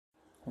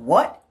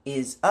What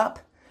is up,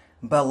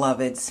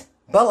 beloveds?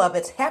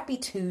 Beloveds, happy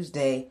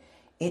Tuesday.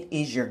 It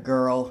is your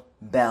girl,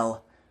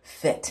 Belle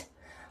Fit.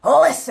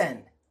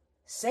 Listen,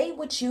 say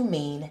what you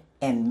mean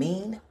and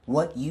mean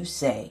what you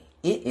say.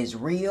 It is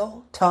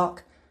Real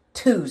Talk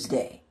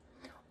Tuesday.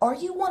 Are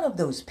you one of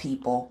those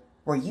people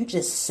where you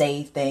just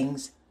say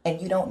things and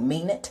you don't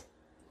mean it?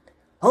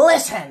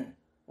 Listen,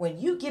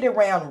 when you get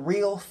around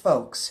real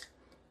folks,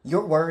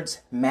 your words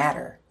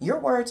matter. Your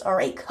words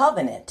are a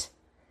covenant.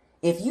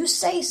 If you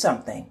say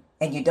something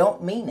and you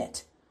don't mean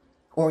it,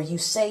 or you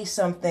say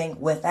something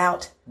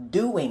without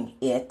doing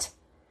it,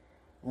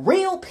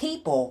 real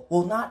people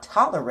will not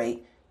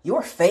tolerate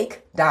your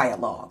fake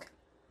dialogue.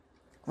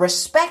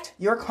 Respect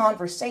your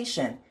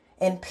conversation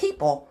and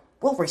people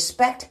will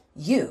respect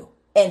you.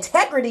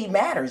 Integrity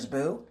matters,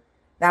 boo.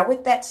 Now,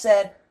 with that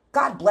said,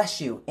 God bless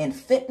you in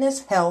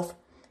fitness, health,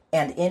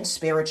 and in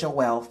spiritual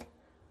wealth.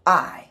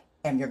 I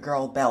am your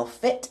girl, Belle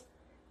Fit,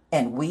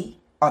 and we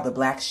are the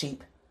Black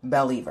Sheep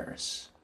Believers.